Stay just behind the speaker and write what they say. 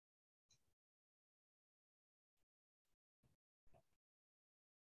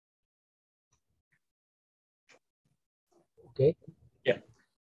Okay. Yeah.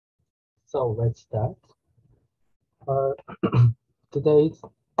 So let's start. Today's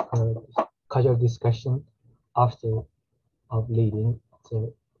casual discussion after of leading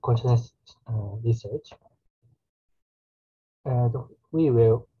the consciousness research, and we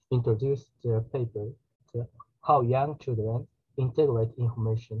will introduce the paper, how young children integrate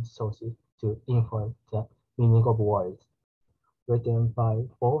information sources to inform the meaning of words, written by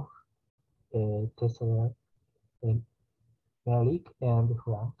both Tessera and Malik and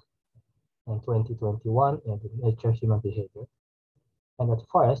Frank in 2021 and Nature Human Behavior. And at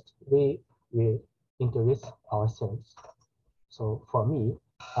first, we will introduce ourselves. So for me,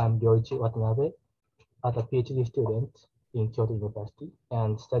 I'm Ryoichi Watanabe, as a PhD student in Kyoto University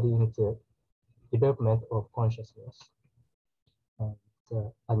and studying the development of consciousness. And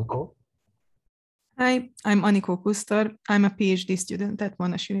Aniko. Hi, I'm Aniko Kusztor. I'm a PhD student at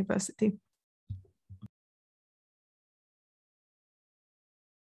Monash University.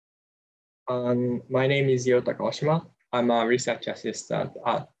 My name is Yota Kawashima. I'm a research assistant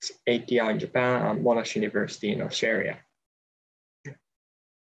at ATR in Japan and Monash University in Australia.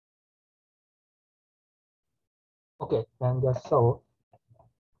 Okay, and so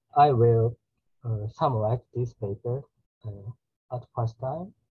I will summarize this paper at first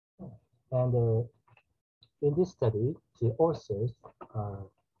time. And in this study, the authors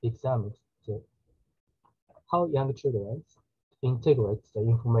examined how young children integrate the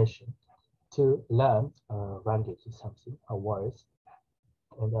information to learn language, something, a words,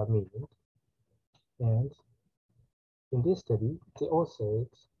 and a meaning. And in this study, the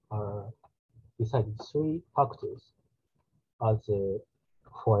authors decided three factors as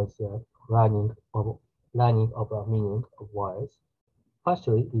for the learning of a meaning of words.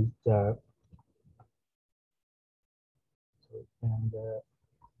 Firstly is the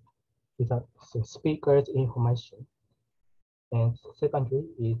speaker's information, and secondly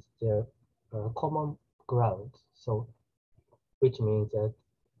is the common ground. So, which means that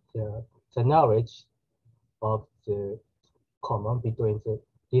the knowledge of the common between the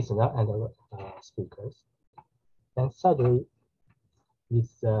listener and the speakers. And thirdly is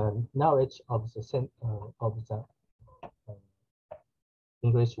the knowledge of the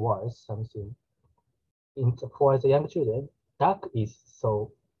English words, something. For the young children, that is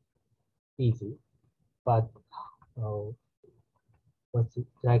so easy, but what's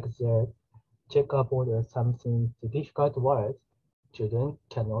like the checkerboard or something, the difficult words, children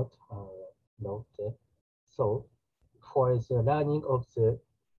cannot know that. So for the learning of the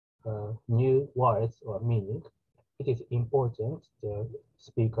new words or meaning, it is important the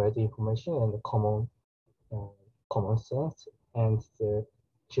speaker's information and the common sense and the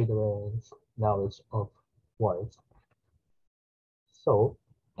children's knowledge of words. So,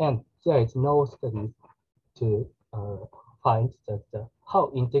 and there is no study to find that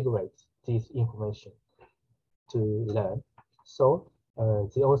how integrate this information to learn. So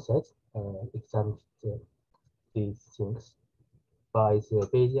the authors examined these things by the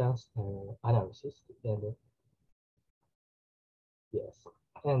Bayesian analysis, and yes,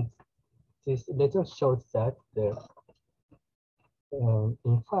 and this result shows that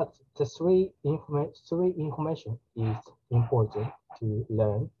in fact the three information is important to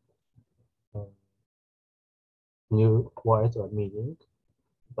learn new words or meaning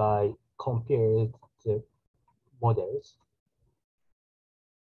by comparing the models.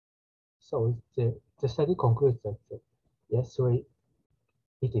 So the study concludes that yes,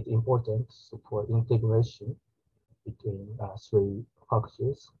 it is important for integration between three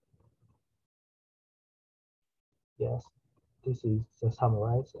factors. Yes, this is the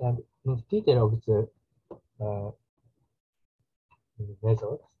summarize, and in detail of the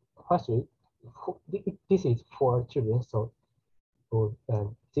method. Firstly, this is for children, so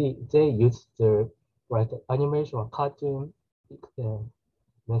they use the animation or cartoon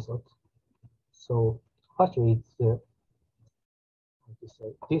method. So firstly, it's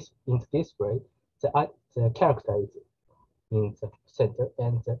this in this way, the character is in the center,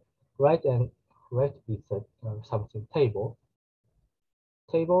 and the right and left is something table,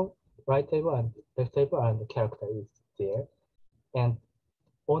 right table and left table, and the character is there, and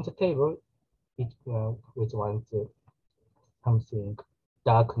on the table, it which one something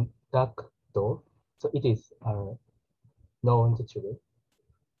dark door, so it is known to children,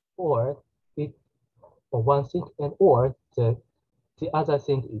 or it or one thing, and or the other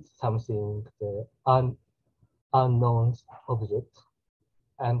thing is something the unknown object,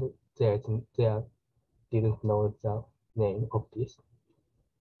 and they didn't know the name of this,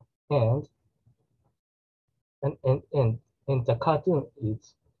 and the cartoon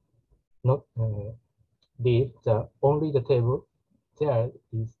is not leave only the table. There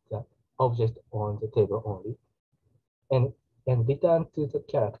is the object on the table only, and return to the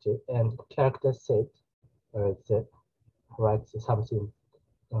character, and character set write something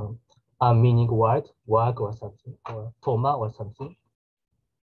meaning word, wag or something, or toma or something,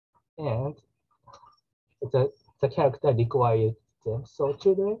 and the character required them. So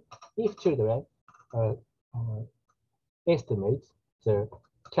if children estimate the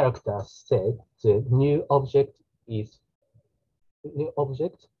character set, the new object, the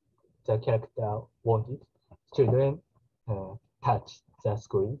character wanted, children touch the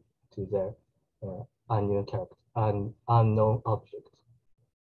screen to the unknown character, unknown object.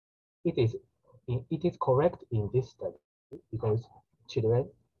 It is correct in this study because children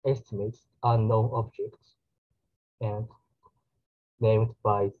estimate unknown objects and named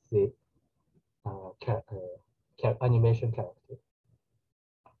by the animation character,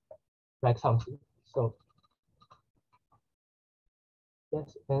 like something. So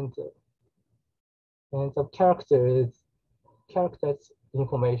yes, and the characters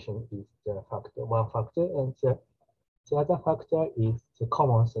information is the factor, one factor, and the other factor is the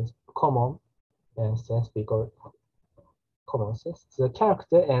common sense because common sense. The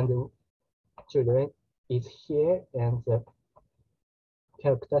character and children is here, and the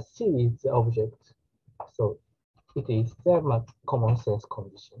character sees the object. So it is the common sense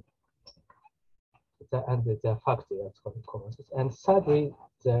condition. And the factor is common sense. And thirdly,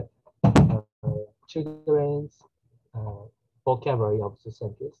 the children's vocabulary of the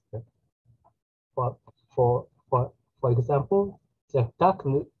sentence. For example, the duck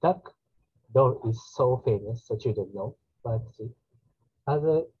doll is so famous, so children know. But the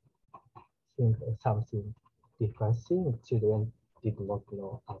other thing, something different thing, children did not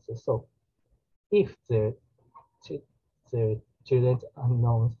know answer. So if the children's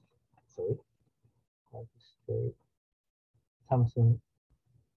unknown, sorry, how to say something.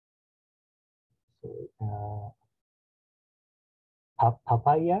 So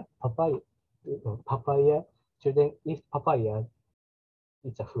papaya. Children, if papaya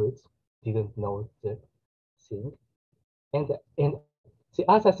is a fruit, didn't know the thing, and the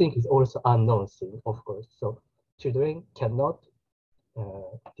other thing is also unknown thing, of course. So children cannot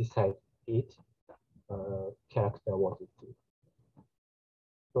decide it. Character wanted to.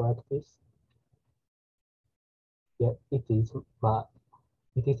 So like this. Yeah, it is my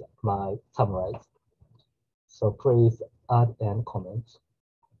summarize. So please add and comment.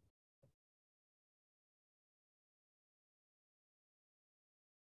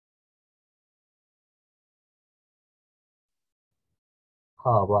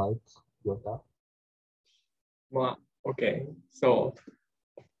 How about Yoda? Well, okay. So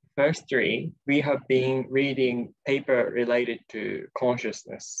firstly, we have been reading paper related to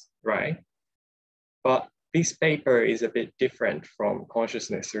consciousness, right? But this paper is a bit different from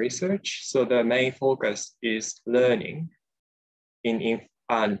consciousness research. So the main focus is learning in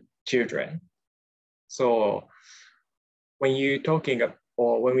children. So when we talking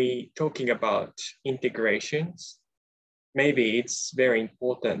about integrations, maybe it's very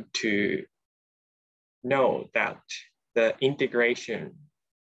important to know that the integration,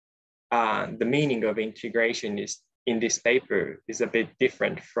 the meaning of integration is in this paper is a bit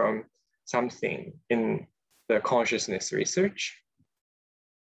different from something in the consciousness research.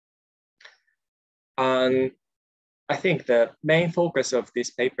 And I think the main focus of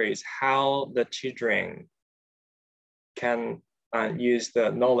this paper is how the children can use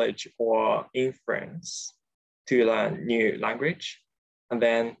the knowledge or inference to learn new language. And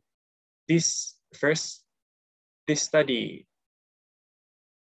then this study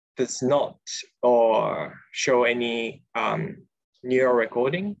does not or show any neural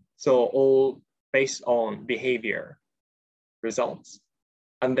recording. So all based on behavior results.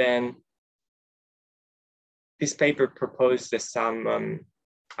 And then this paper proposed some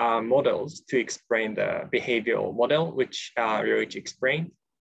models to explain the behavioral model, which Ryoichi explained.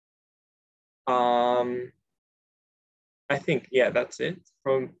 I think, yeah, that's it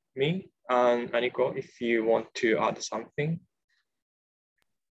from me. And Aniko, if you want to add something.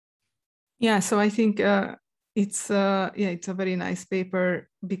 Yeah, so I think it's a very nice paper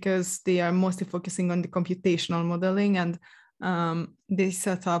because they are mostly focusing on the computational modeling, and they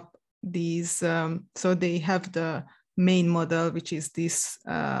set up these. So they have the main model, which is this.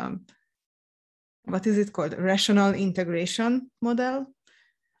 What is it called? Rational integration model,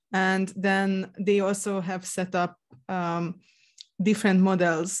 and then they also have set up different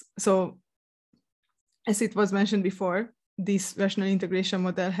models. So, as it was mentioned before, this rational integration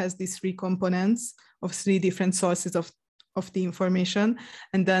model has these three components of three different sources of the information.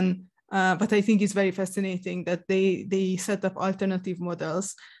 And then But I think it's very fascinating that they set up alternative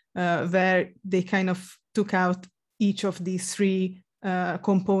models where they kind of took out each of these three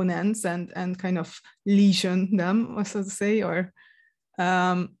components and kind of lesion them, so to say, or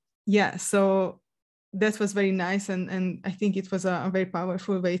yeah, so that was very nice, and I think it was a very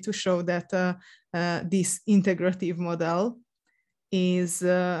powerful way to show that this integrative model is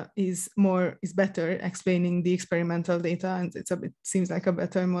better explaining the experimental data, and it seems like a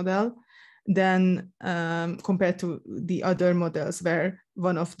better model than compared to the other models where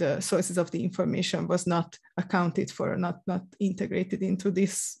one of the sources of the information was not accounted for, not integrated into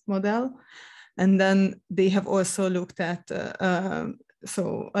this model. And then they have also looked at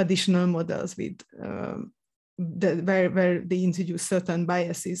so additional models with where they introduce certain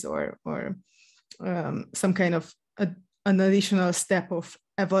biases or some kind of an additional step of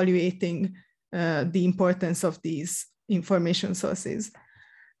evaluating the importance of these information sources.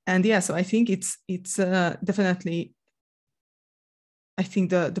 And yeah, so I think it's definitely, I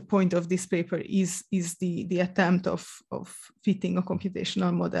think the point of this paper is the attempt of fitting a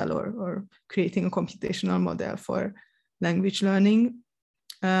computational model or creating a computational model for language learning.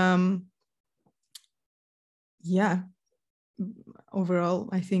 Yeah, overall,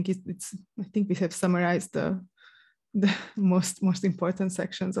 I think I think we have summarized the most important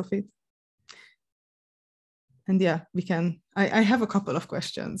sections of it. And yeah, we can, I have a couple of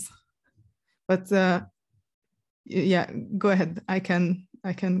questions, but yeah, go ahead. I can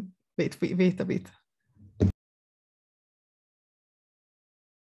wait a bit.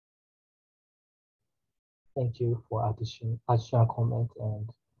 Thank you for additional comment and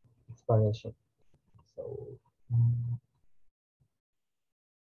explanation. So,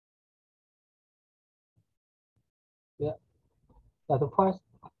 yeah, at first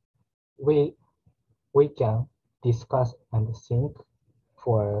we can discuss and think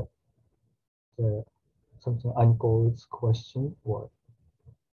for the something uncalled question. Or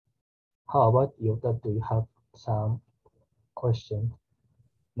how about you? Do you have some questions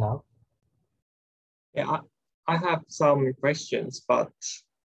now? Yeah, I have some questions, but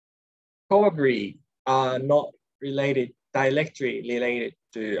probably not directly related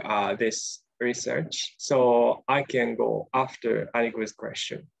to this research. So I can go after Aniku's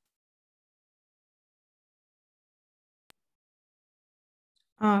question.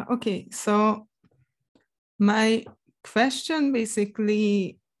 Okay, so my question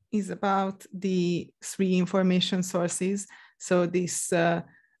basically is about the three information sources. So this the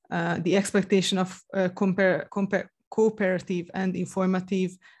expectation of cooperative and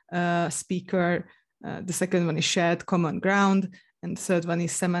informative speaker. The second one is shared common ground, and the third one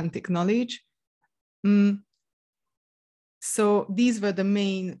is semantic knowledge. So these were the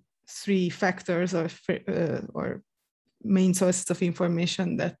main three factors or main sources of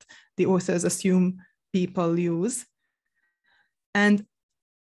information that the authors assume people use. And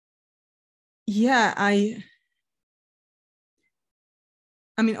yeah, I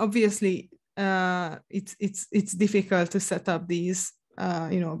mean, obviously, it's difficult to set up these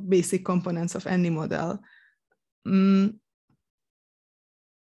basic components of any model.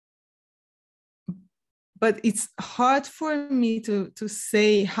 But it's hard for me to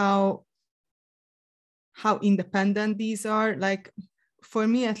say how independent these are. Like, for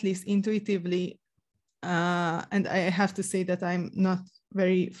me, at least intuitively, and I have to say that I'm not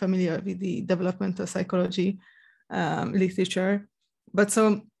very familiar with the developmental psychology literature, but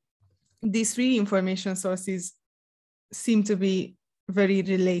so these three information sources seem to be very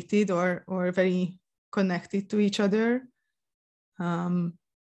related or very connected to each other.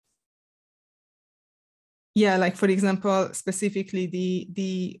 Yeah, like for example, specifically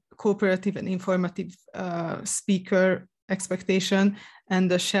the cooperative and informative speaker expectation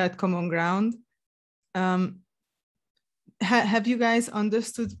and the shared common ground. Have you guys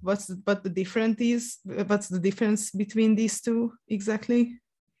understood what the difference is? What's the difference between these two exactly?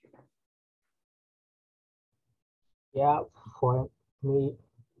 Yeah, for me,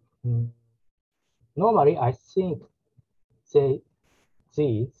 normally I think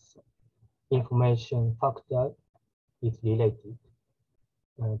these information factor is related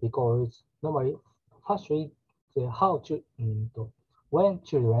because normally, firstly, how to when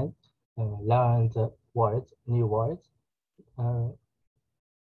children learn the words, new words,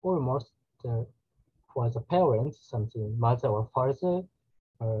 almost for the parents, something mother or father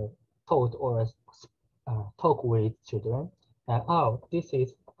taught or talk with children, and oh, this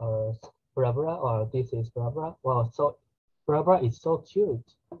is blah blah, or this is blah blah. Well, so blah blah is so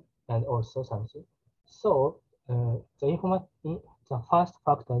cute, and also something. So the first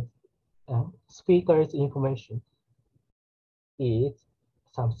factor, speaker's information is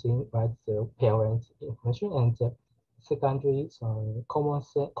something like the parent information, and the secondary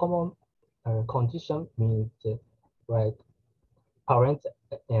common condition means like parents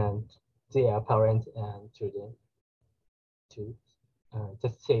and their parents and children to the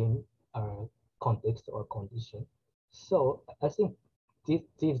same context or condition. So I think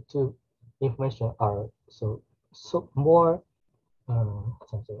these two information are so more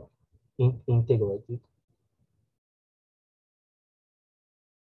something integrated.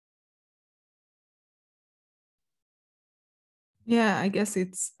 Yeah, I guess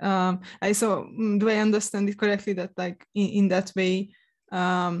it's do I understand it correctly that like in that way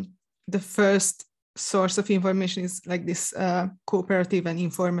the first source of information is like this cooperative and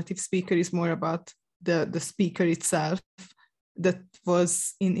informative speaker is more about the speaker itself, that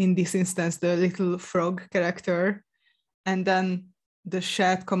was in this instance the little frog character, and then the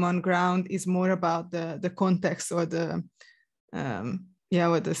shared common ground is more about the context or the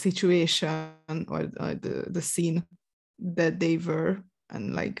or the situation or the scene that they were,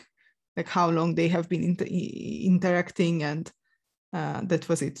 and like how long they have been interacting, and that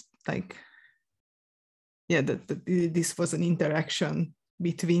was it, like that this was an interaction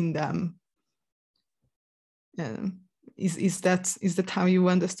between them. Is that how you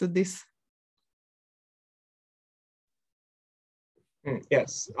understood this?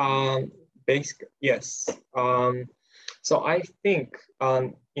 Yes, basically, yes. So I think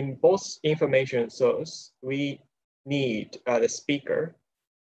in both information source, we need the speaker.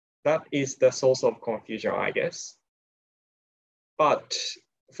 That is the source of confusion, I guess. But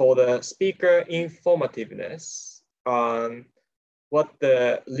for the speaker informativeness, what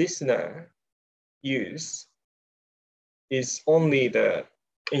the listener use is only the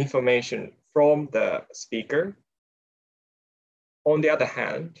information from the speaker. On the other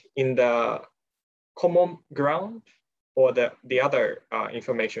hand, in the common ground or the other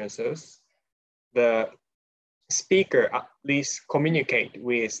information source, the speaker at least communicate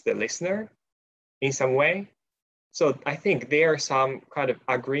with the listener in some way. So I think there's some kind of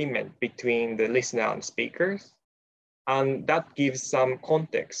agreement between the listener and speakers, and that gives some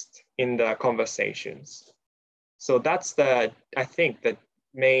context in the conversations. So that's I think the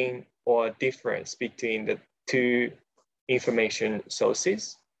main or difference between the two information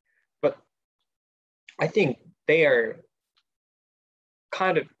sources. But I think they are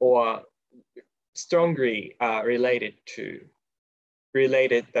kind of or strongly related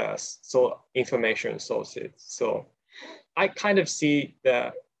information sources. So I kind of see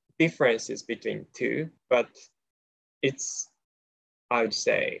the differences between two, but it's, I would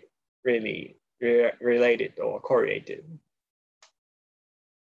say, really related or correlated.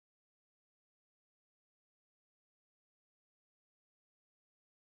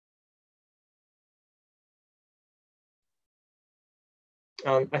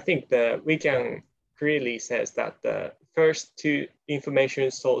 I think that we can clearly says that the first two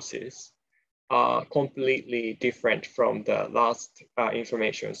information sources are completely different from the last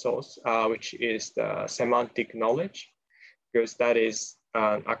information source, which is the semantic knowledge, because that is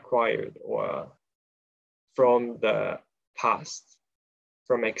acquired or from the past,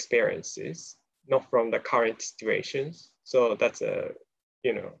 from experiences, not from the current situations. So that's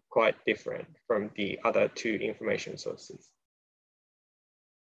quite different from the other two information sources.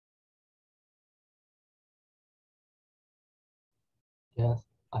 Yes,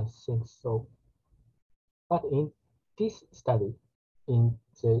 I think so. But in this study, in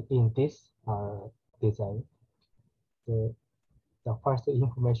this design, the first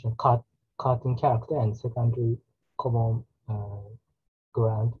information cutting character and secondary common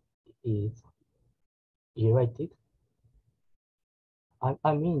ground is erased.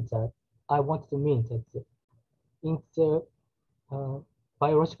 I mean that I want to mean that in the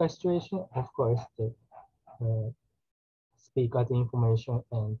biological situation, of course, the speaker information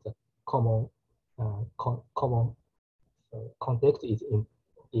and the common context is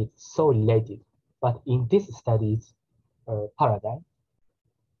so related. But in this study's paradigm,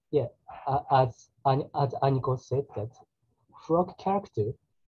 as Aniko said, that frog character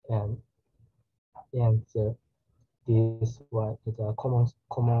and this one is a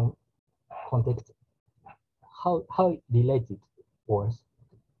common context. How related was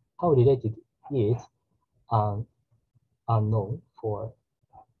is unknown for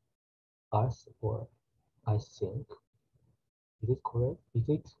us, or I think. Is it correct? Is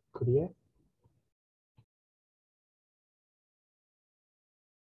it clear?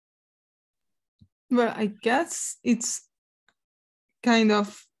 Well, I guess it's kind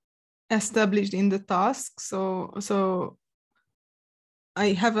of established in the task. So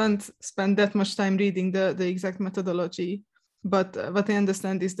I haven't spent that much time reading the exact methodology, but what I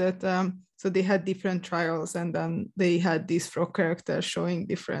understand is that so they had different trials, and then they had these frog characters showing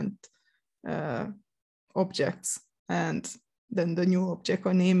different objects, and then the new object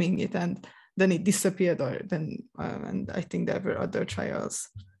or naming it, and then it disappeared, or then and I think there were other trials.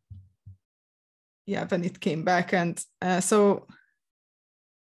 Yeah, when it came back, and so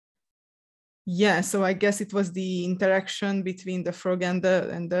yeah, so I guess it was the interaction between the frog and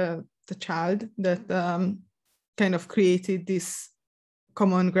the child that kind of created this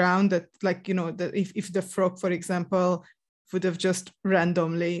common ground, that, like, you know, that if the frog, for example, would have just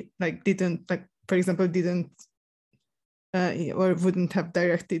randomly, like, didn't, like, for example, didn't or wouldn't have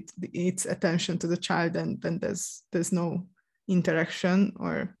directed its attention to the child, and then there's no interaction,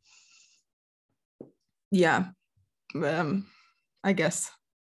 or yeah, I guess.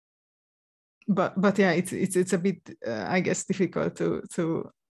 But yeah, it's a bit I guess difficult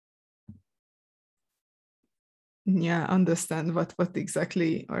to yeah understand what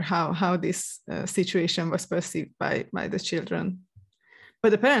exactly, or how this situation was perceived by the children.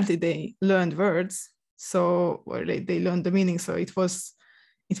 But apparently they learned words, so, or they learned the meaning, so it was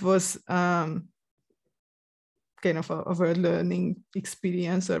kind of a word learning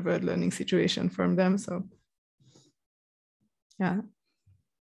experience or word learning situation from them. So yeah.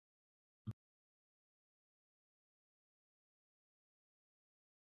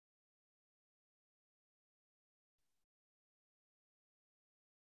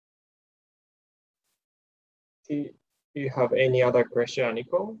 Do you have any other question,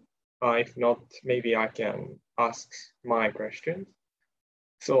 Nico? If not, maybe I can ask my question.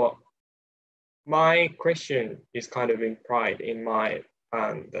 So my question is kind of implied in my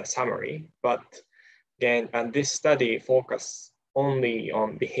the summary, but again, and this study focus only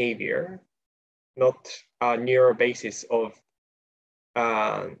on behavior, not a neural basis of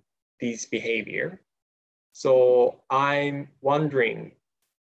these behavior. So I'm wondering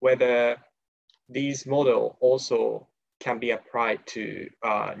whether these model also can be applied to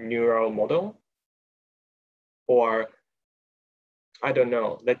a neural model, or I don't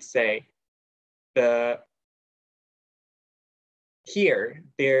know, let's say here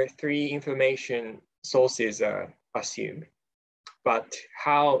there are 3 information sources are assumed, but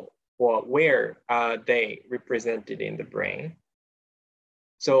how or where are they represented in the brain?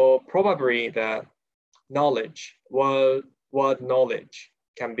 So probably the knowledge, word knowledge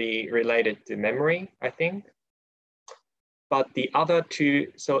can be related to memory, I think. But the other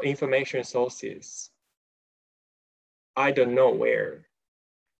 2, so information sources, I don't know where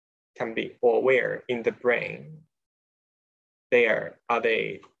can be, or where in the brain are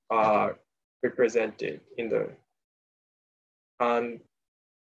they represented in the, and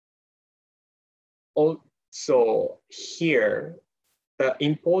also here the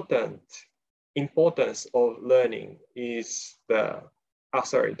importance of learning is the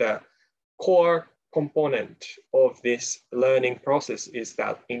core component of this learning process is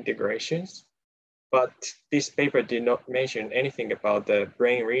that integrations. But this paper did not mention anything about the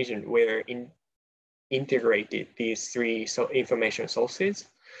brain region where integrated these 3 information sources.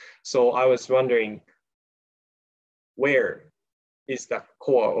 So I was wondering, where is the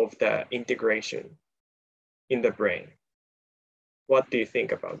core of the integration in the brain? What do you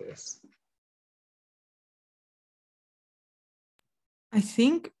think about this? I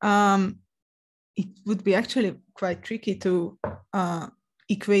think it would be actually quite tricky to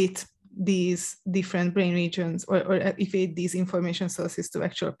equate these different brain regions, or equate these information sources to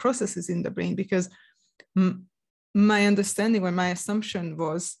actual processes in the brain, because my understanding or my assumption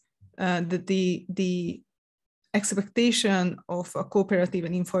was that the expectation of a cooperative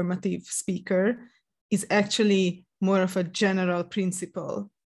and informative speaker is actually more of a general principle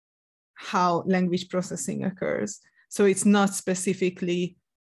how language processing occurs. So it's not specifically,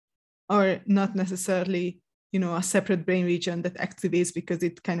 or not necessarily, you know, a separate brain region that activates because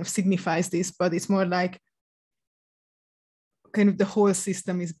it kind of signifies this, but it's more like kind of the whole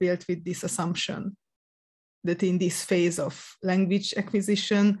system is built with this assumption that in this phase of language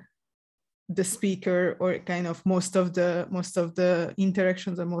acquisition, the speaker, or kind of most of the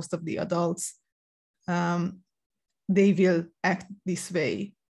interactions, or most of the adults, they will act this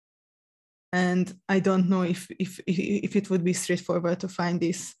way. And I don't know if it would be straightforward to find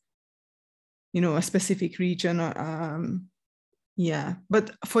this, you know, a specific region, or yeah.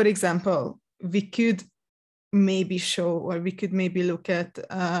 But for example, we could maybe show, or we could maybe look at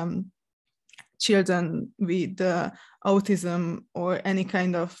children with autism or any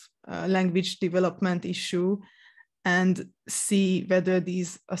kind of language development issue, and see whether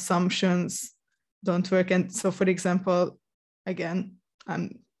these assumptions don't work. And so, for example, again,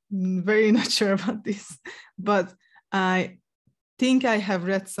 I'm very not sure about this, but I think I have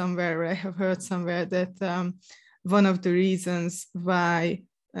read somewhere, or I have heard somewhere that one of the reasons why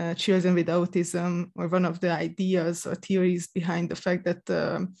children with autism, or one of the ideas or theories behind the fact that,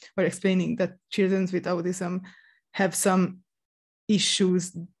 or explaining that children with autism have some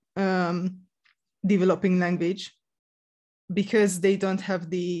issues developing language, because they don't have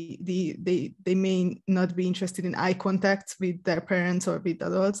they may not be interested in eye contact with their parents or with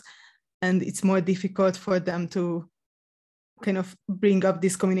adults, and it's more difficult for them to kind of bring up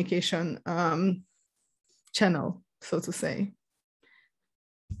this communication channel, so to say.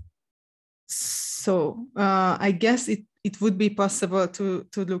 So I guess it would be possible to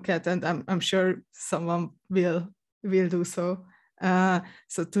look at, and I'm sure someone will do so.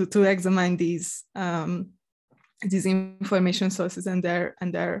 So to examine these information sources and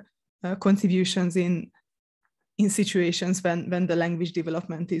their contributions in situations when the language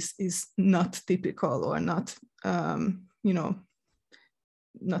development is not typical, or not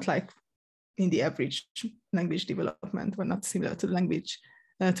not like in the average language development, or not similar to language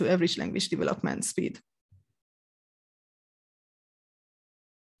to average language development speed.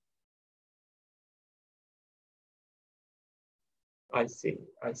 I see.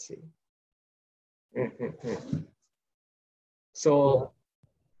 So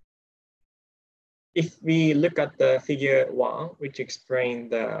if we look at the figure 1, which explains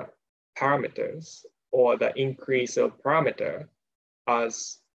the parameters, or the increase of parameter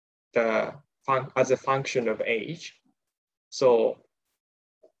as a function of age. So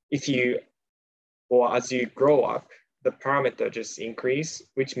if you, or as you grow up, the parameter just increase,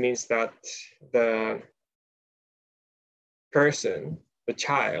 which means that the person, the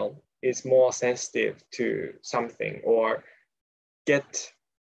child, is more sensitive to something, or get,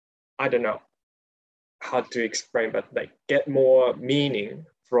 I don't know how to explain, but like get more meaning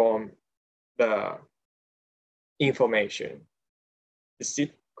from the information. Is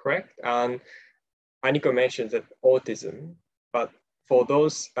it correct? And Aniko mentioned that autism, but for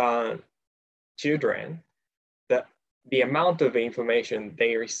those children, the amount of information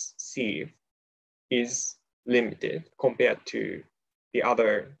they receive is limited compared to the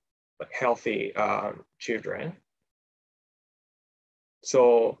other healthy children.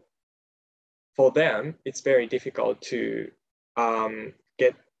 So for them, it's very difficult to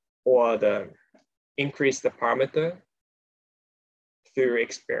get, or increase the parameter through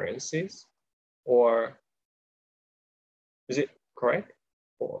experiences, or is it correct?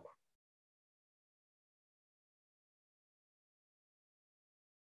 Or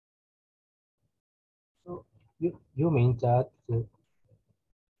so you mean that the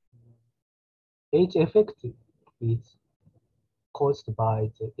age effect is caused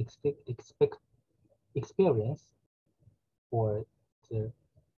by the experience, or the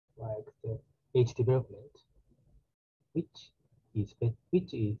age development, which is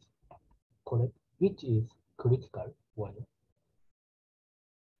correct, which is critical one.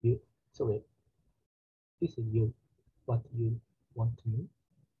 Sorry, this is what you want to mean?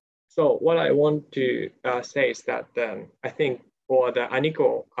 so what I want to say is that I think, or the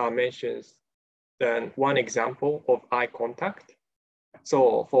Aniko mentions one example of eye contact.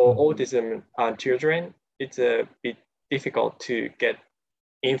 So for autism children, it's a bit difficult to get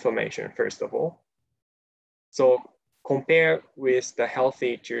information, first of all. So compare with the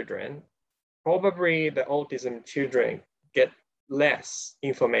healthy children, probably the autism children get less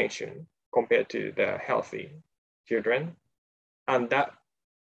information compared to the healthy children. And that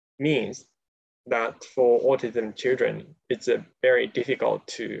means that for autism children, it's very difficult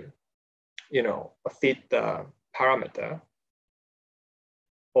to, fit the parameter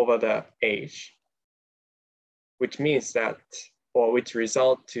over the age, which means that, or which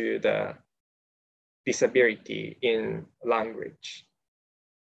result to the disability in language.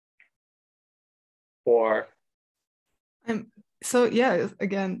 Or so yeah,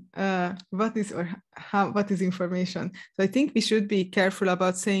 again, what is information? So I think we should be careful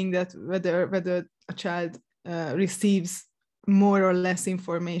about saying that whether a child receives more or less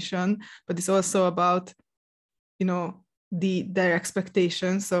information, but it's also about their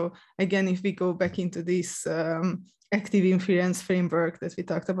expectations. So again, if we go back into this active inference framework that we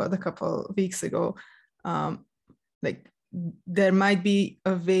talked about a couple of weeks ago, like there might be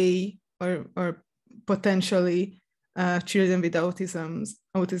a way, or potentially children with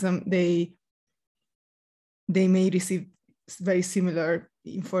autism, they may receive very similar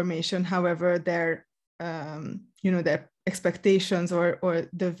information. However, their their expectations, or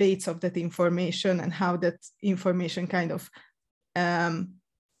the weights of that information, and how that information kind of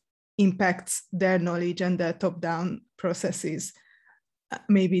impacts their knowledge and their top-down processes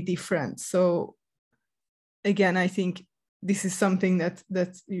may be different. So again, I think this is something that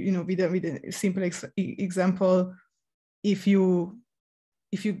you know, with a simple example, if you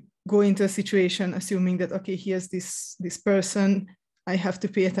go into a situation assuming that, okay, here's this person, I have to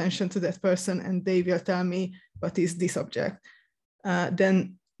pay attention to that person and they will tell me what is this object,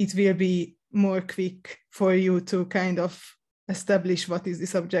 then it will be more quick for you to kind of establish what is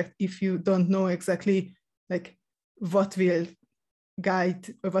this object if you don't know exactly like what will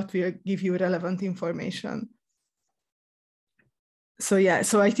guide or what will give you relevant information. So yeah,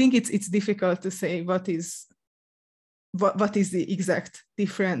 so I think it's difficult to say what is the exact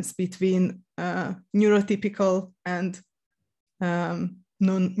difference between neurotypical and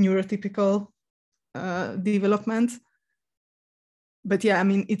non-neurotypical development. But yeah, I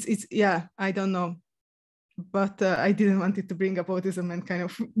mean, it's yeah, I don't know. But I didn't want it to bring up autism and kind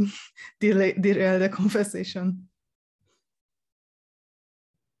of derail the conversation.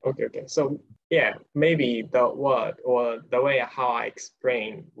 Okay. So yeah, maybe the word or the way how I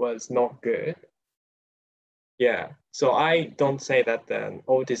explained was not good. Yeah, so I don't say that the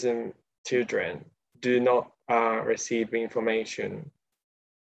autism children do not receive information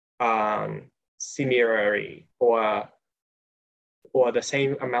similarly or the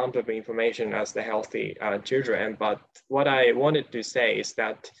same amount of information as the healthy children. But what I wanted to say is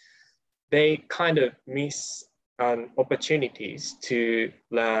that they kind of miss opportunities to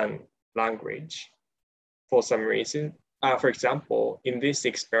learn language for some reason. For example, in this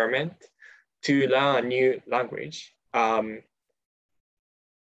experiment, to learn a new language,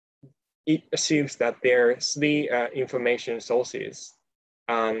 it assumes that there are three information sources.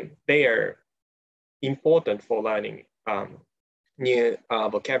 They are important for learning new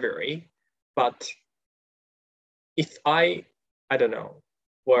vocabulary. But if I don't know,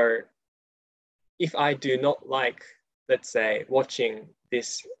 or if I do not like, let's say, watching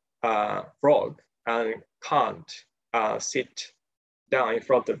this frog and can't sit down in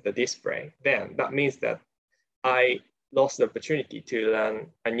front of the display, then that means that I lost the opportunity to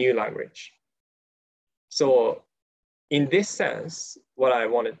learn a new language. So in this sense, what I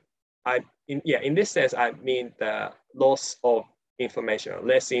wanted, in this sense, I mean the loss of information,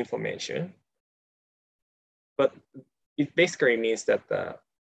 less information. But it basically means that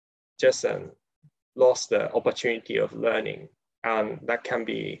just lost the opportunity of learning, and that can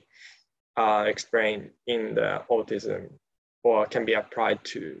be explained in the autism, or can be applied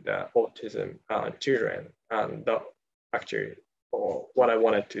to the autism children, and actually, or what I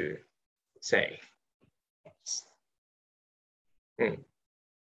wanted to say.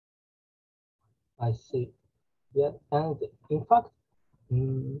 I see. Yeah, and in fact,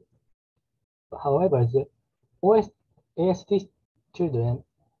 however, the ASD children,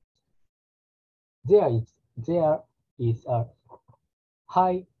 there is a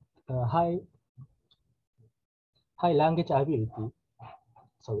high language ability.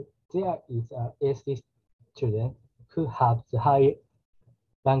 So there is ASD children who have the high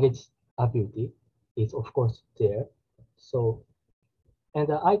language ability is of course there. So,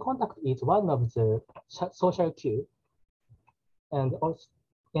 and eye contact is one of the social cue, and also,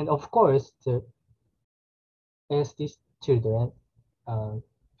 and of course the ASD children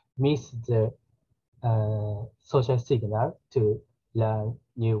miss the social signal to learn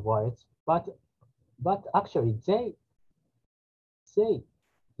new words, but actually they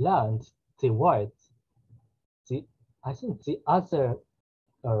learned the words. I think the other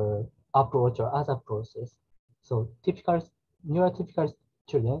approach or other process. So typical neurotypical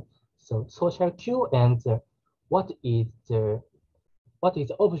children, so social cue and what is the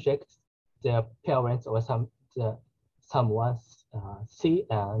object their parents or someone see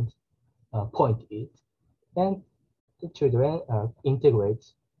and point it, and the children integrate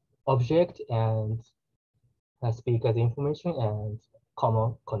object and speaker's information and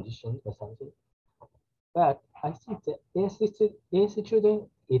common condition or something. But I think the ASD children,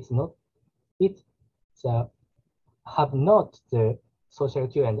 have not the social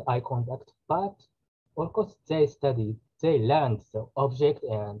cue and eye contact, but of course they learned the object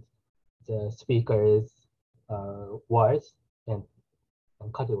and the speaker's words and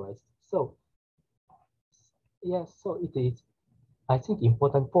categories. So yes, so it is, I think,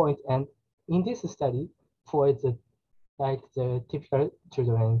 important point. And in this study, for the typical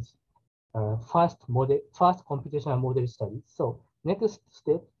children's first computational model study. So next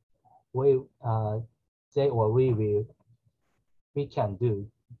step, we can do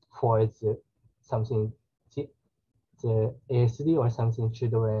for something the ASD or something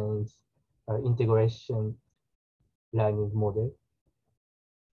children's integration learning model,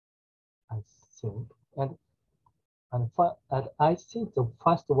 I think. And I think the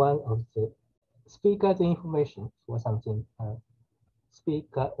first one of the speaker's information for something,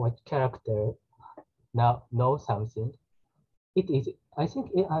 speaker or character now know something. It is, I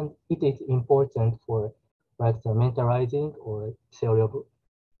think, it is important for like the mentalizing or theory of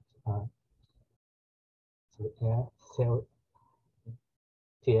theory,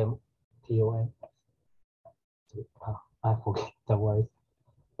 TOM. I forget the word.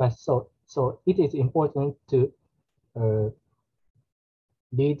 But so it is important to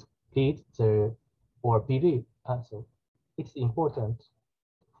lead the or believe. So it's important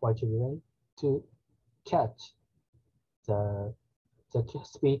for children to catch the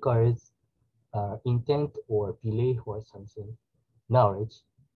speaker's intent or belief or something, knowledge.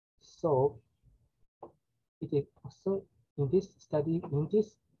 So it is so in this study, in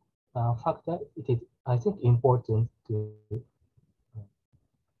this factor, it is, I think, important to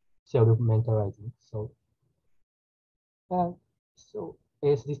self-mentalizing. So so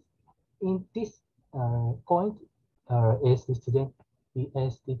as this in this point, as the student,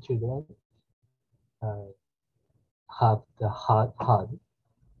 as the children have the hard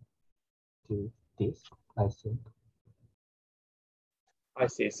to this, I think. I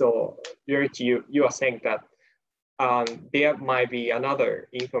see. So you are saying that there might be another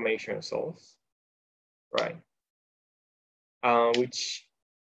information source, right? Which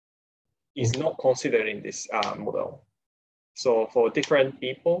is not considered in this model. So for different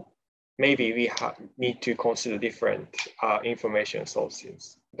people, maybe we need to consider different information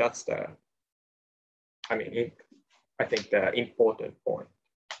sources. That's the, I mean, I think the important point.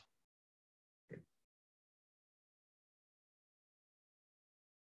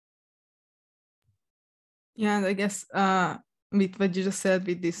 Yeah, and I guess with what you just said,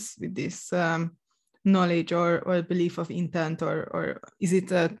 with this knowledge or belief of intent, or is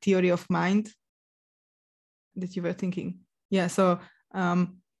it a theory of mind that you were thinking? Yeah, so I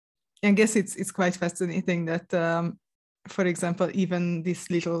guess it's quite fascinating that, for example, even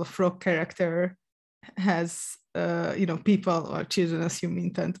this little frog character has, people or children assume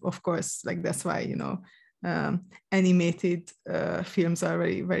intent. Of course, like that's why, animated films are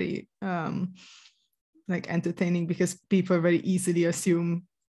very, very like entertaining, because people very easily assume,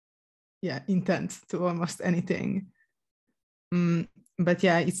 intent to almost anything. But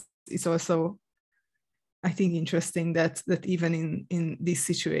yeah, it's also, I think, interesting that even in this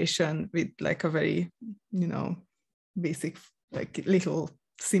situation with like a very, basic, like little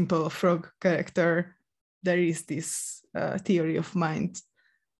simple frog character, there is this theory of mind,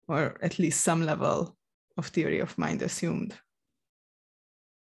 or at least some level of theory of mind assumed.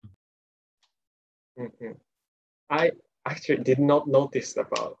 Mm-hmm. I actually did not notice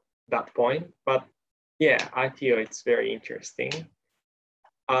about that point, but yeah, I feel it's very interesting.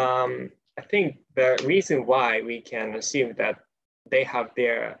 I think the reason why we can assume that they have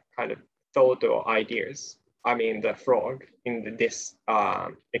their kind of thought or ideas, I mean the frog in this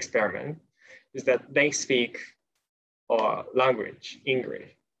experiment, is that they speak language,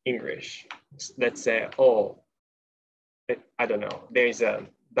 English. Let's say, I don't know, there's a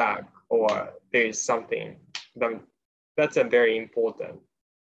bag or there's something. That's a very important.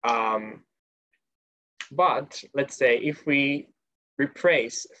 But let's say if we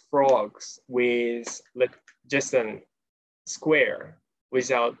replace frogs with just a square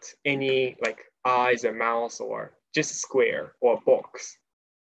without any like eyes or mouths, or just a square or box,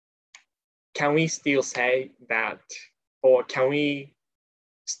 can we still say that, or can we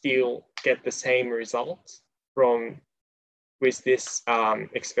still get the same results with this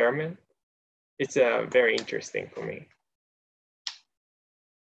experiment? It's very interesting for me.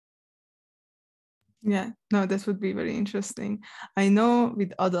 Yeah, no, that would be very interesting. I know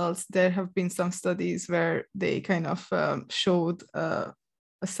with adults, there have been some studies where they kind of showed a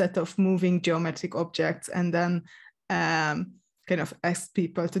set of moving geometric objects, and then kind of asked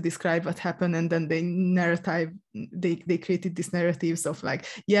people to describe what happened, and then they created these narratives of like,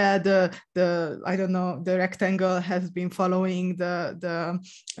 the I don't know, the rectangle has been following the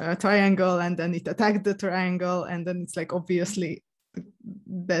triangle, and then it attacked the triangle, and then it's like, obviously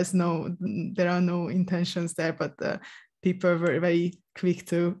there are no intentions there, but people were very quick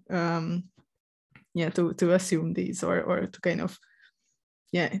to assume these, or to kind of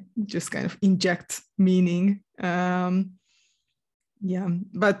just kind of inject meaning. But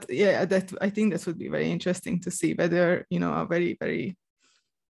that, I think that would be very interesting to see whether, a very, very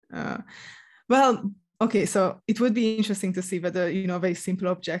well, okay, so it would be interesting to see whether, a very simple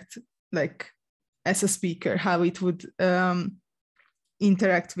object, like as a speaker, how it would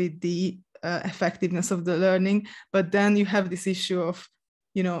interact with the effectiveness of the learning. But then you have this issue of,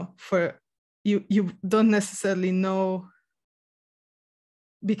 for you don't necessarily know,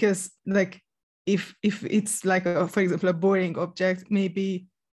 because like if it's like, for example, a boring object, maybe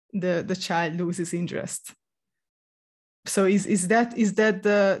the child loses interest. So is that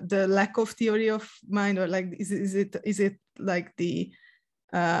the lack of theory of mind, or like is it like the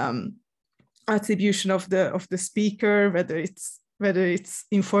attribution of the speaker, whether it's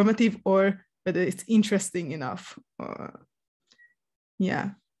informative or whether it's interesting enough?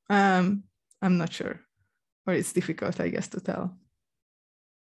 Yeah, I'm not sure, or it's difficult, I guess, to tell.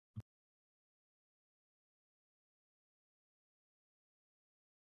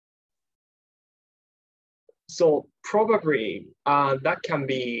 So probably that can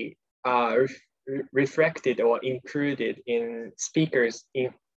be reflected or included in speakers'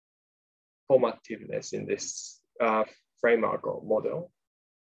 informativeness in this framework or model,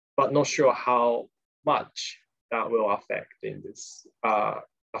 but not sure how much that will affect in this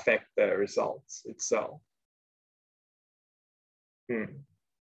affect the results itself. Do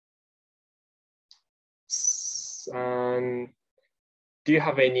you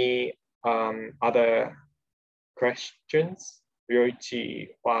have any other questions, Ryoichi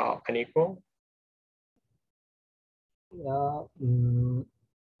or Kaniko? Yeah,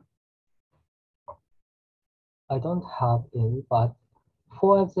 I don't have any, but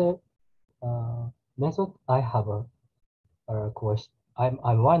for the method, I have a question.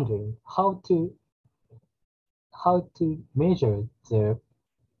 I'm wondering how to measure the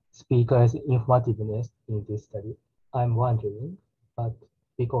speaker's informativeness in this study. I'm wondering, but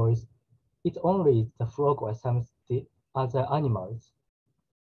because it's only the frog or some the other animals.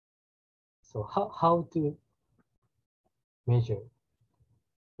 So how to measure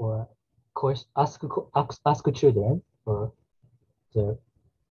or ask children or the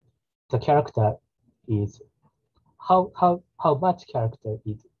character is how much character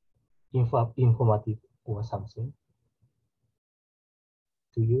is informative or something?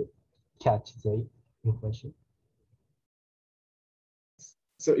 Do you catch the information?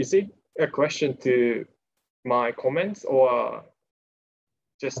 So is it a question to my comments or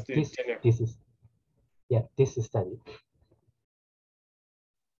just to this is study.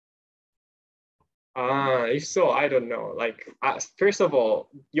 If so, I don't know. Like, first of all,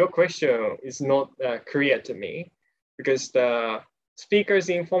 your question is not clear to me, because the speaker's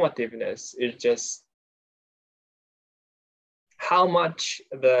informativeness is just how much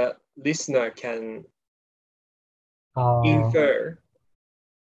the listener can infer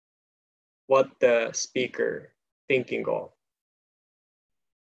what the speaker thinking of.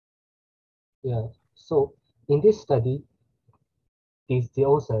 Yeah. So in this study, the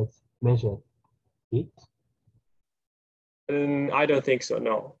authors measured it? I don't think so,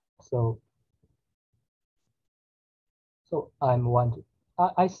 no. So I'm wondering,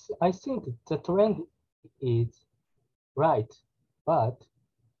 I think the trend is right, but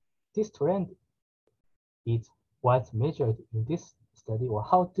this trend was measured in this study, or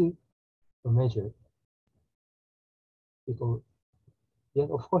how to measure? Because, yeah,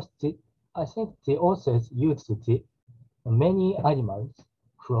 of course, I think the authors used the many animals,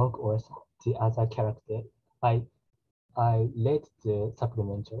 frog or the other character. I read the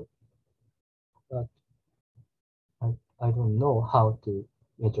supplemental, but I don't know how to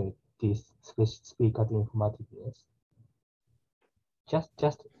measure this speaker informativeness. Just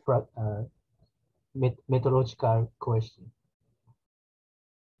methodological question.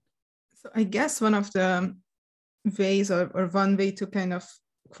 So I guess one of the ways, or one way to kind of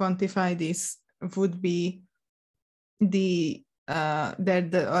quantify this would be the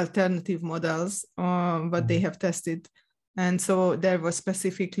alternative models, what they have tested. And so there was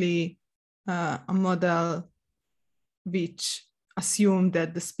specifically a model which assumed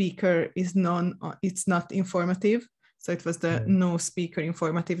that the speaker is it's not informative. So it was the no speaker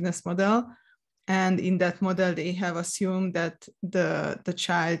informativeness model. And in that model, they have assumed that the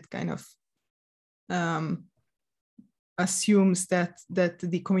child kind of assumes that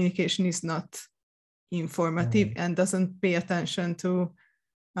the communication is not informative and doesn't pay attention to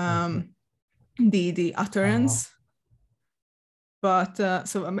the utterance. But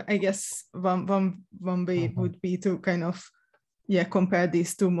so I guess one way would be to kind of compare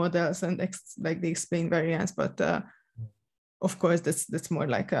these two models and like the explain variance. But of course, that's more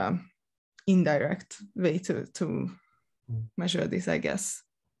like a indirect way to measure this, I guess.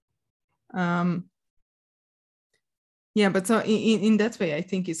 Yeah, but so in that way, I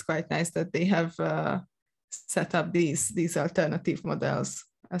think it's quite nice that they have set up these alternative models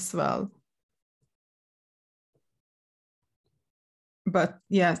as well. But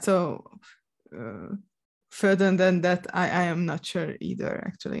yeah, so further than that, I am not sure either,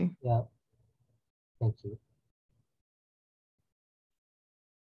 actually. Yeah, thank you.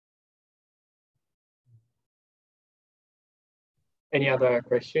 Any other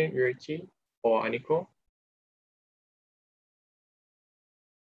question, Ryuichi or Aniko?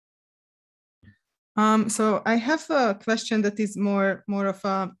 So I have a question that is more of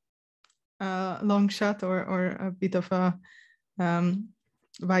a long shot or a bit of a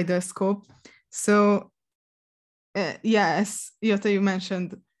wider scope. So as Jota, you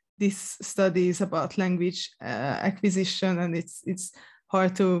mentioned, this study is about language acquisition, and it's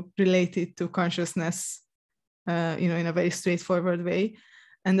hard to relate it to consciousness, in a very straightforward way.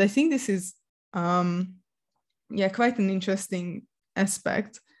 And I think this is quite an interesting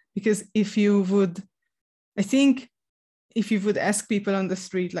aspect, because if you would ask people on the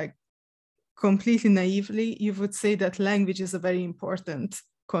street, like completely naively, you would say that language is a very important,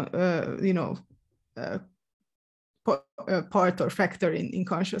 part or factor in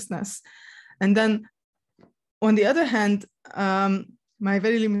consciousness. And then on the other hand, my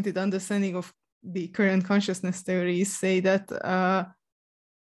very limited understanding of the current consciousness theories say that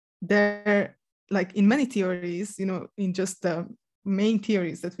there, like in many theories, in just the main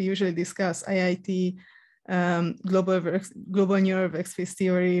theories that we usually discuss, IIT, global neural workspace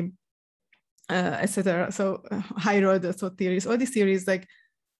theory, etc. So higher order thought theories, all these theories, like,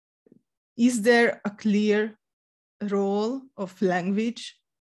 is there a clear role of language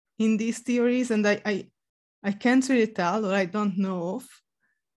in these theories? And I can't really tell, or I don't know of.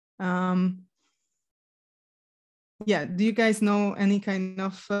 Do you guys know any kind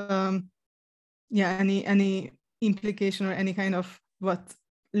of any implication or any kind of what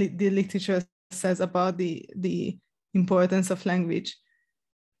the literature says about the importance of language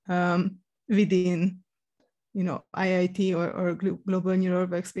within IIT or global neural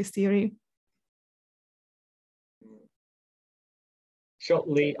workspace theory?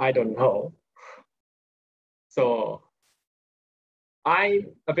 Shortly, I don't know. So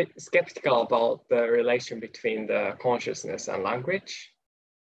I'm a bit skeptical about the relation between the consciousness and language,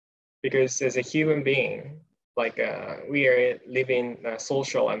 because as a human being, like we are living in a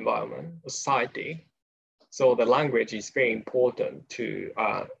social environment, a society. So the language is very important to,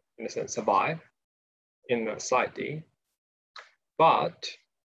 in a sense, survive in the society. But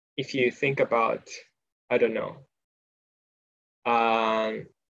if you think about, I don't know,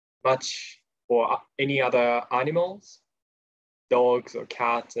 much or any other animals, dogs or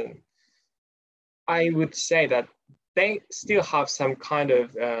cats, and I would say that they still have some kind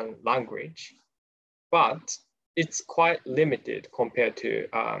of language, but it's quite limited compared to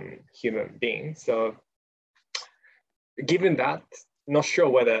human beings. So given that, not sure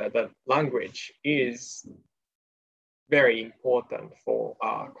whether the language is very important for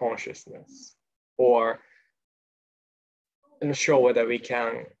consciousness, or I'm not sure whether we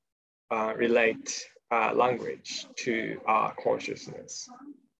can relate language to consciousness.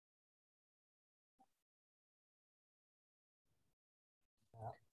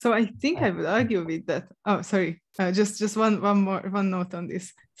 So I think I would argue with that. Oh, sorry. Just one note on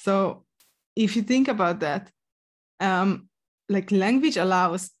this. So if you think about that, like language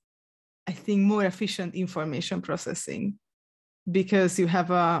allows, I think, more efficient information processing, because you have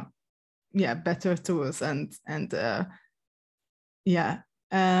better tools and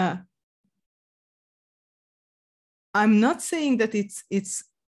I'm not saying that it's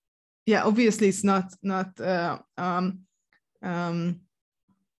obviously it's not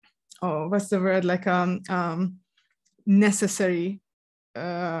what's the word, like necessary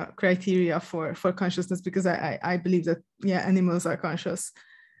criteria for consciousness, because I believe that animals are conscious,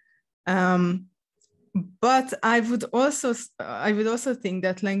 but I would also think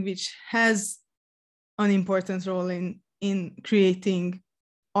that language has an important role in creating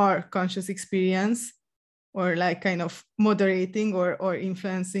our conscious experience, or like kind of moderating or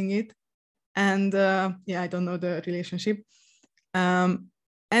influencing it. And I don't know the relationship.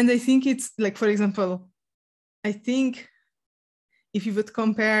 And I think it's like, for example, I think if you would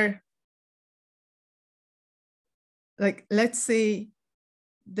compare, like, let's say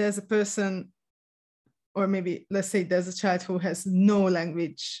there's a person, or maybe let's say there's a child who has no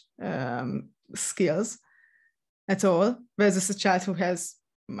language skills at all, versus a child who has,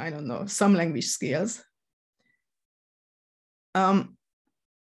 I don't know, some language skills.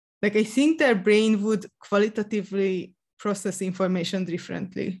 Like, I think their brain would qualitatively process information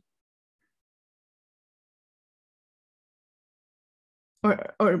differently.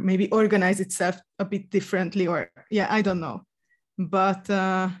 Or maybe organize itself a bit differently, or I don't know. But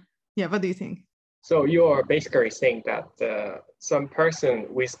what do you think? So you're basically saying that some person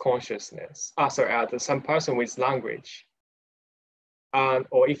with consciousness, some person with language,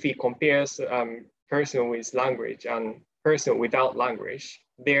 or if he compares person with language and person without language,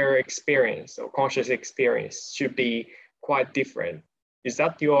 their experience or conscious experience should be quite different. Is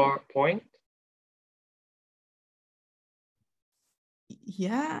that your point?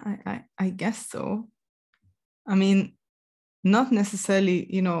 Yeah, I guess so. I mean, not necessarily,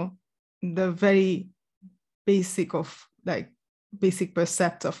 the very basic of basic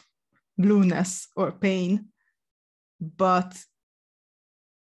percept of blueness or pain, but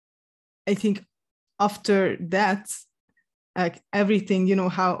I think after that, like everything,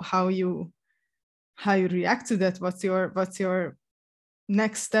 how you react to that, what's your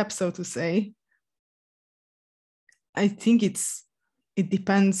next step, so to say. I think it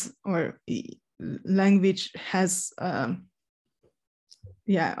depends, or language has a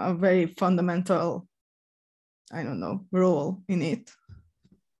very fundamental, I don't know, role in it.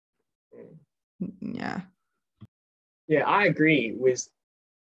 Yeah. Yeah, I agree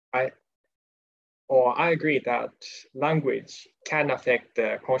that language can affect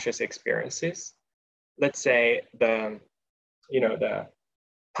the conscious experiences. Let's say the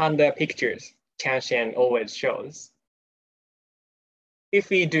panda pictures Tianxian always shows. If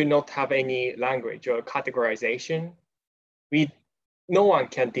we do not have any language or categorization, no one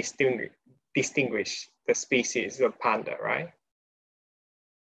can distinguish the species of panda, right?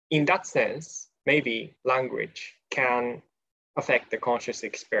 In that sense, maybe language can affect the conscious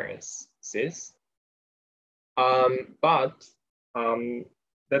experiences. But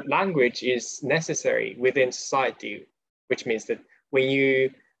that language is necessary within society, which means that when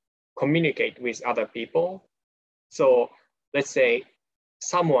you communicate with other people, so let's say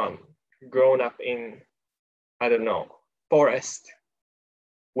someone grown up in, I don't know, forest,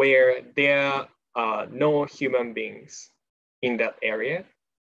 where there are no human beings in that area,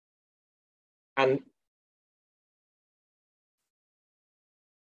 and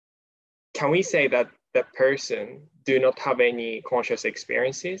can we say that the person do not have any conscious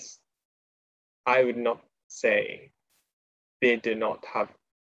experiences? I would not say they do not have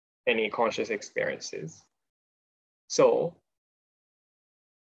any conscious experiences. So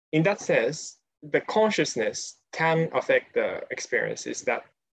in that sense, the consciousness can affect the experiences. That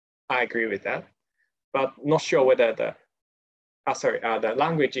I agree with that, but not sure whether the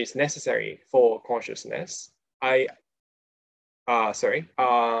language is necessary for consciousness.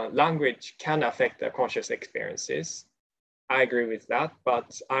 Language can affect the conscious experiences. I agree with that,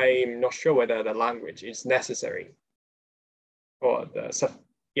 but I'm not sure whether the language is necessary or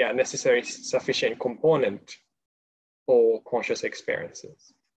necessary sufficient component for conscious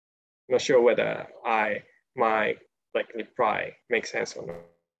experiences. Not sure whether my reply makes sense or not.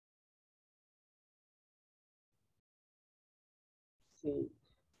 See,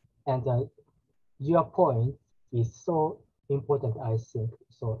 and your point is so important, I think.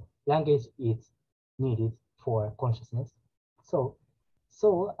 So language is needed for consciousness. So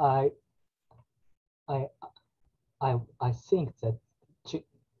I think that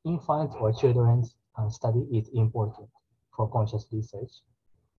infant or children's study is important for conscious research.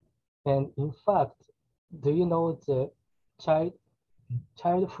 And in fact, do you know the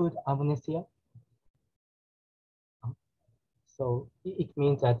childhood amnesia? So it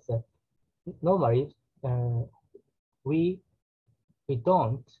means that normally we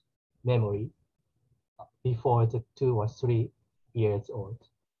don't memory before the 2 or 3 years old,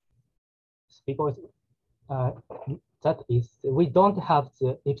 because that is, we don't have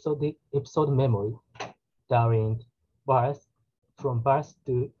the episode memory during birth, from birth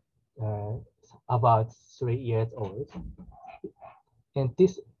to about 3 years old, and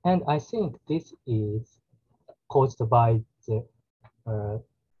I think this is caused by the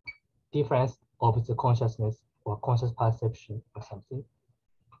difference of the consciousness or conscious perception or something.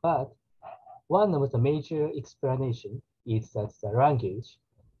 But one of the major explanation is that the language.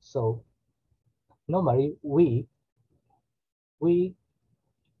 So normally we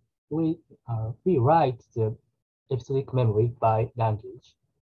write the episodic memory by language.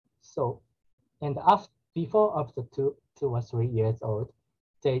 So, and before after 2 or 3 years old,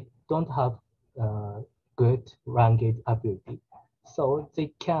 they don't have good language ability. So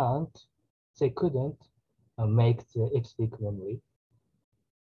they couldn't make the episodic memory.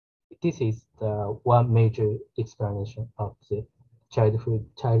 This is the one major explanation of the childhood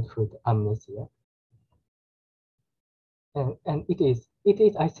amnesia. And it is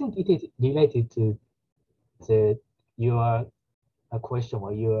I think it is related to your question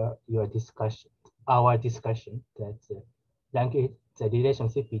or your discussion, our discussion, that language, the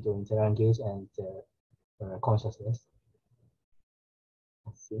relationship between the language and the consciousness.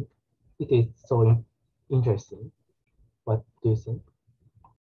 I think it is so interesting. What do you think?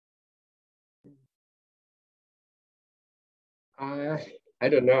 I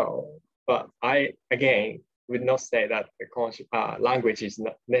don't know, but I again would not say that the language is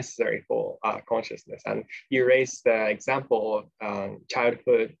not necessary for consciousness. And you raised the example of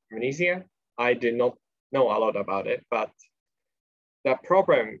childhood amnesia. I do not know a lot about it, but the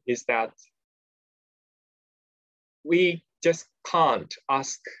problem is that we just can't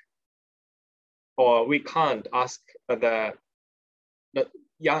ask, or we can't ask the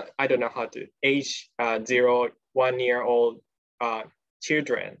young, I don't know how to, age 0, 1 year old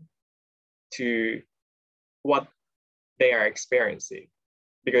children to what they are experiencing.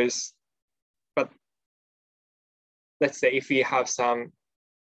 Because, but let's say if we have some,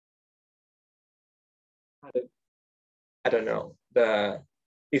 I don't know,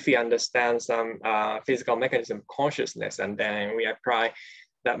 if we understand some physical mechanism of consciousness, and then we apply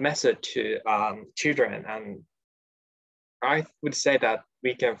that method to children, and I would say that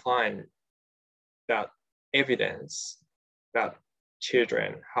we can find that evidence that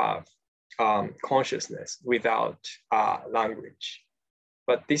children have consciousness without language.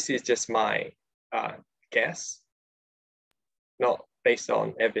 But this is just my guess, not based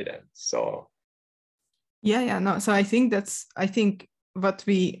on evidence. So no. So I think what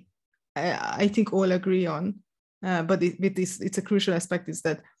we I think all agree on, but it's a crucial aspect, is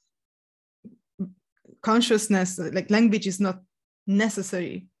that consciousness, like language, is not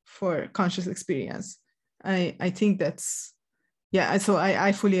necessary for conscious experience. I think that's, yeah, so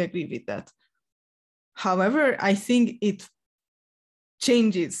I fully agree with that. However, I think it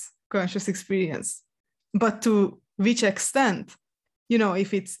changes conscious experience, but to which extent? You know,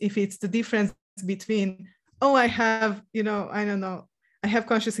 if it's the difference between, oh, I have, you know, I don't know, I have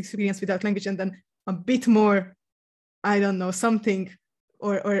conscious experience without language, and then a bit more, I don't know, something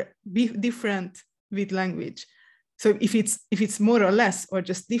or be different with language. So if it's more or less, or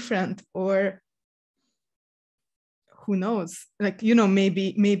just different, or who knows, like, you know,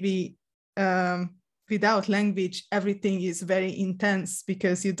 maybe without language everything is very intense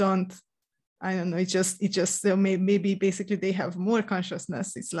because you don't, I don't know, it just so maybe basically they have more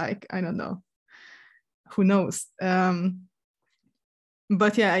consciousness. It's like, I don't know, who knows.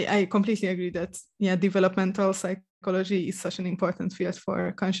 But yeah, I completely agree that, yeah, developmental psychology is such an important field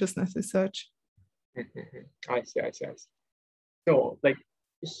for consciousness research. I see. So like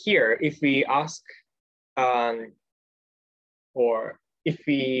here, if we ask, or if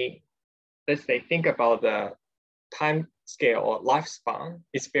we, let's say, think about the time scale or lifespan,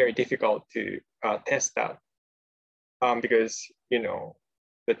 it's very difficult to test that because, you know,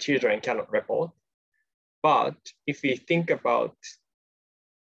 the children cannot report. But if we think about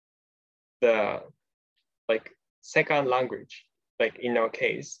the like second language, like in our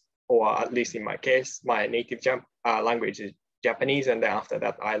case, or at least in my case, my native language is Japanese, and then after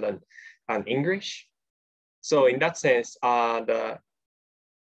that I learned English. So in that sense, I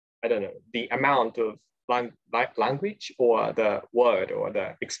don't know, the amount of language or the word or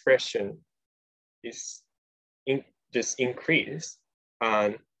the expression is just increased.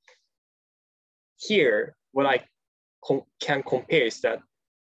 And here, what I can compare is that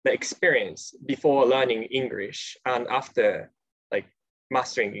the experience before learning English and after like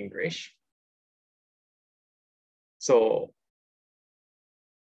mastering English. So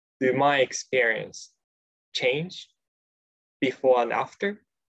do my experience change before and after?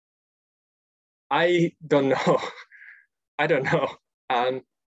 I don't know. I don't know. I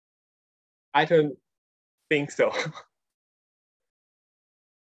don't think so.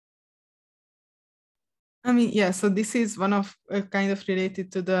 I mean, yeah, so this is one of kind of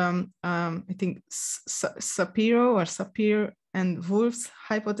related to the, I think, Sapir and Wolf's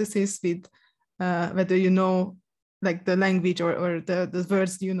hypothesis with whether, you know, like the language or the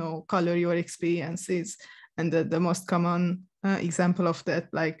words, you know, color your experiences. And the most common example of that,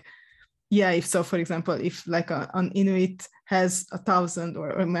 like, yeah, if so, for example, if like an Inuit has 1,000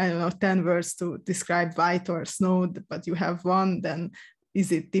 or I don't know, 10 words to describe white or snow, but you have one, then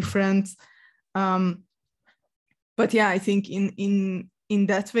is it different? But yeah, I think in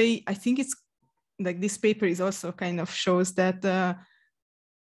that way, I think it's like this paper is also kind of shows that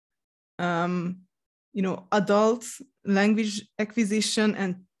you know, adults language acquisition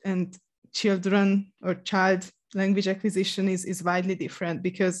and children or child language acquisition is widely different,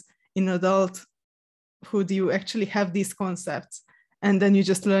 because in adulthood you actually have these concepts, and then you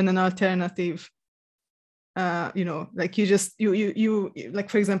just learn an alternative. You know, like you like,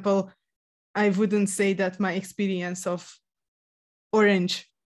 for example, I wouldn't say that my experience of orange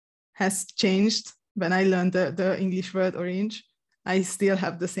has changed when I learned the English word orange. I still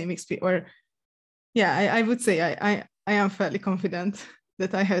have the same experience, or yeah, I would say I am fairly confident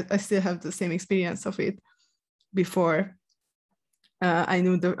that I still have the same experience of it before I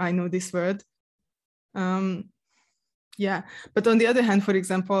knew this word. Yeah, but on the other hand, for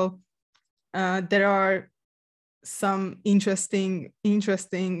example, there are some interesting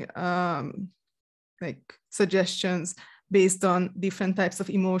like suggestions based on different types of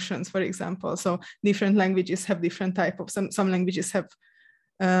emotions, for example. So different languages have different type of, some languages have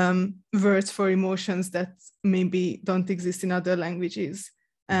words for emotions that maybe don't exist in other languages.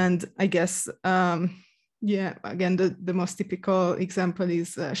 And I guess, yeah, again, the most typical example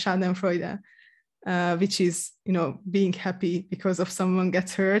is Schadenfreude, which is, you know, being happy because of someone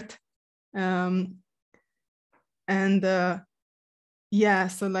gets hurt. Yeah,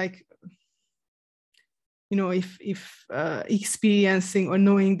 so like, you know, if experiencing or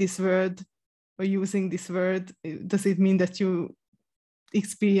knowing this word or using this word, does it mean that you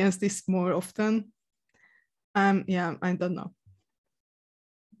experience this more often? Yeah, I don't know.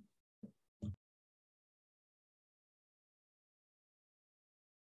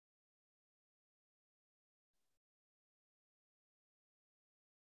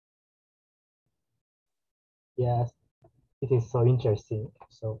 Yes, it is so interesting.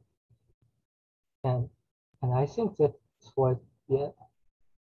 So, and I think that for, yeah,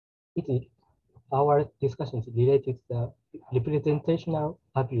 it is, our discussion is related to the representational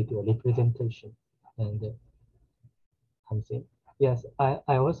ability or representation and something. Yes, I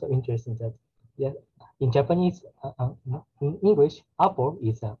also interested that, yeah, in Japanese, in English, apple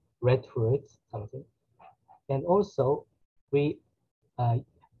is a red fruit, something. And also, we,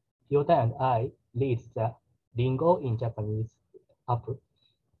 Yoda and I read the lingo in Japanese, apple.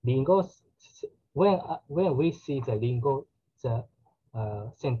 Lingo, when we see the lingo, the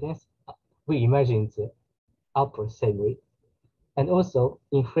sentence, we imagine the apple same way. And also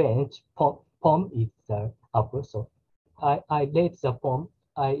in French, pomme is the apple. So I read the pomme,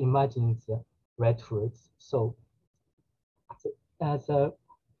 I imagine the red fruits. So as a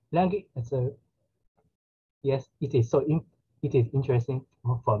language, yes, it is it is interesting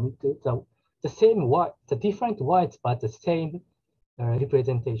for me to the same word, the different words, but the same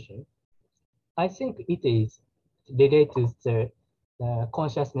representation. I think it is related to the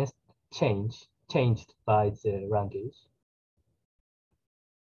consciousness changed by the language.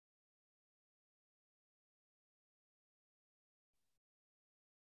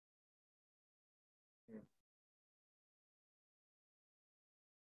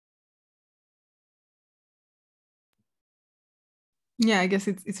 Yeah, I guess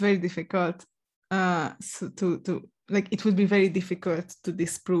it's very difficult so to like, it would be very difficult to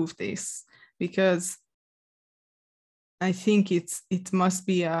disprove this, because I think it must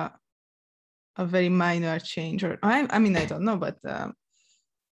be a very minor change, or I mean, I don't know, but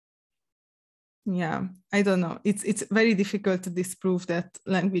yeah, I don't know. It's very difficult to disprove that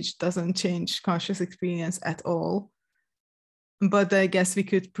language doesn't change conscious experience at all. But I guess we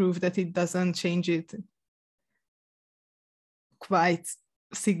could prove that it doesn't change it quite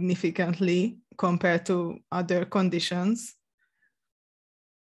significantly compared to other conditions.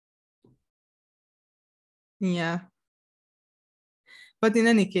 Yeah. But in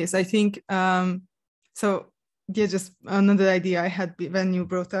any case, I think, so yeah, just another idea I had when you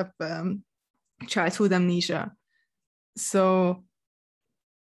brought up childhood amnesia. So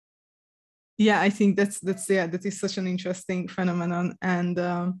yeah, I think yeah, that is such an interesting phenomenon. And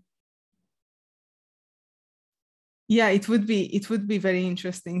yeah, it would be very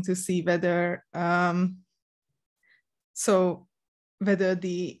interesting to see whether so whether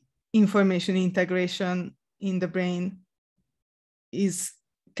the information integration in the brain is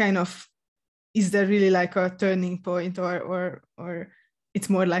kind of, is there really like a turning point, or it's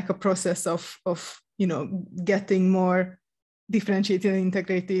more like a process of you know, getting more differentiated and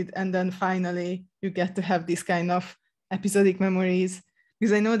integrated, and then finally you get to have this kind of episodic memories?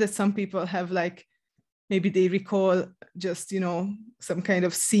 Because I know that some people have, like, maybe they recall just, you know, some kind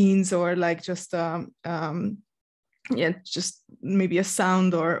of scenes, or like just yeah, just maybe a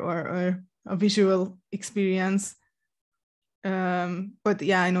sound or a visual experience. But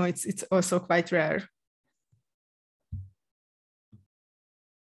yeah, I know it's also quite rare.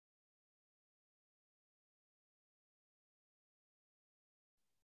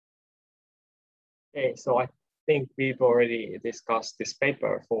 Okay, so I think we've already discussed this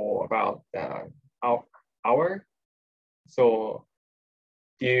paper for about an hour. So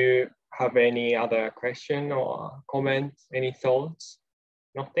do you have any other question or comment, any thoughts?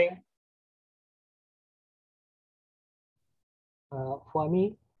 Nothing? For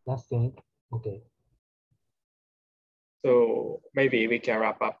me, nothing. Okay. So maybe we can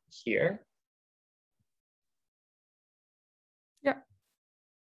wrap up here. Yeah.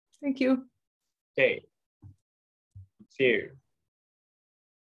 Thank you. Okay. See you.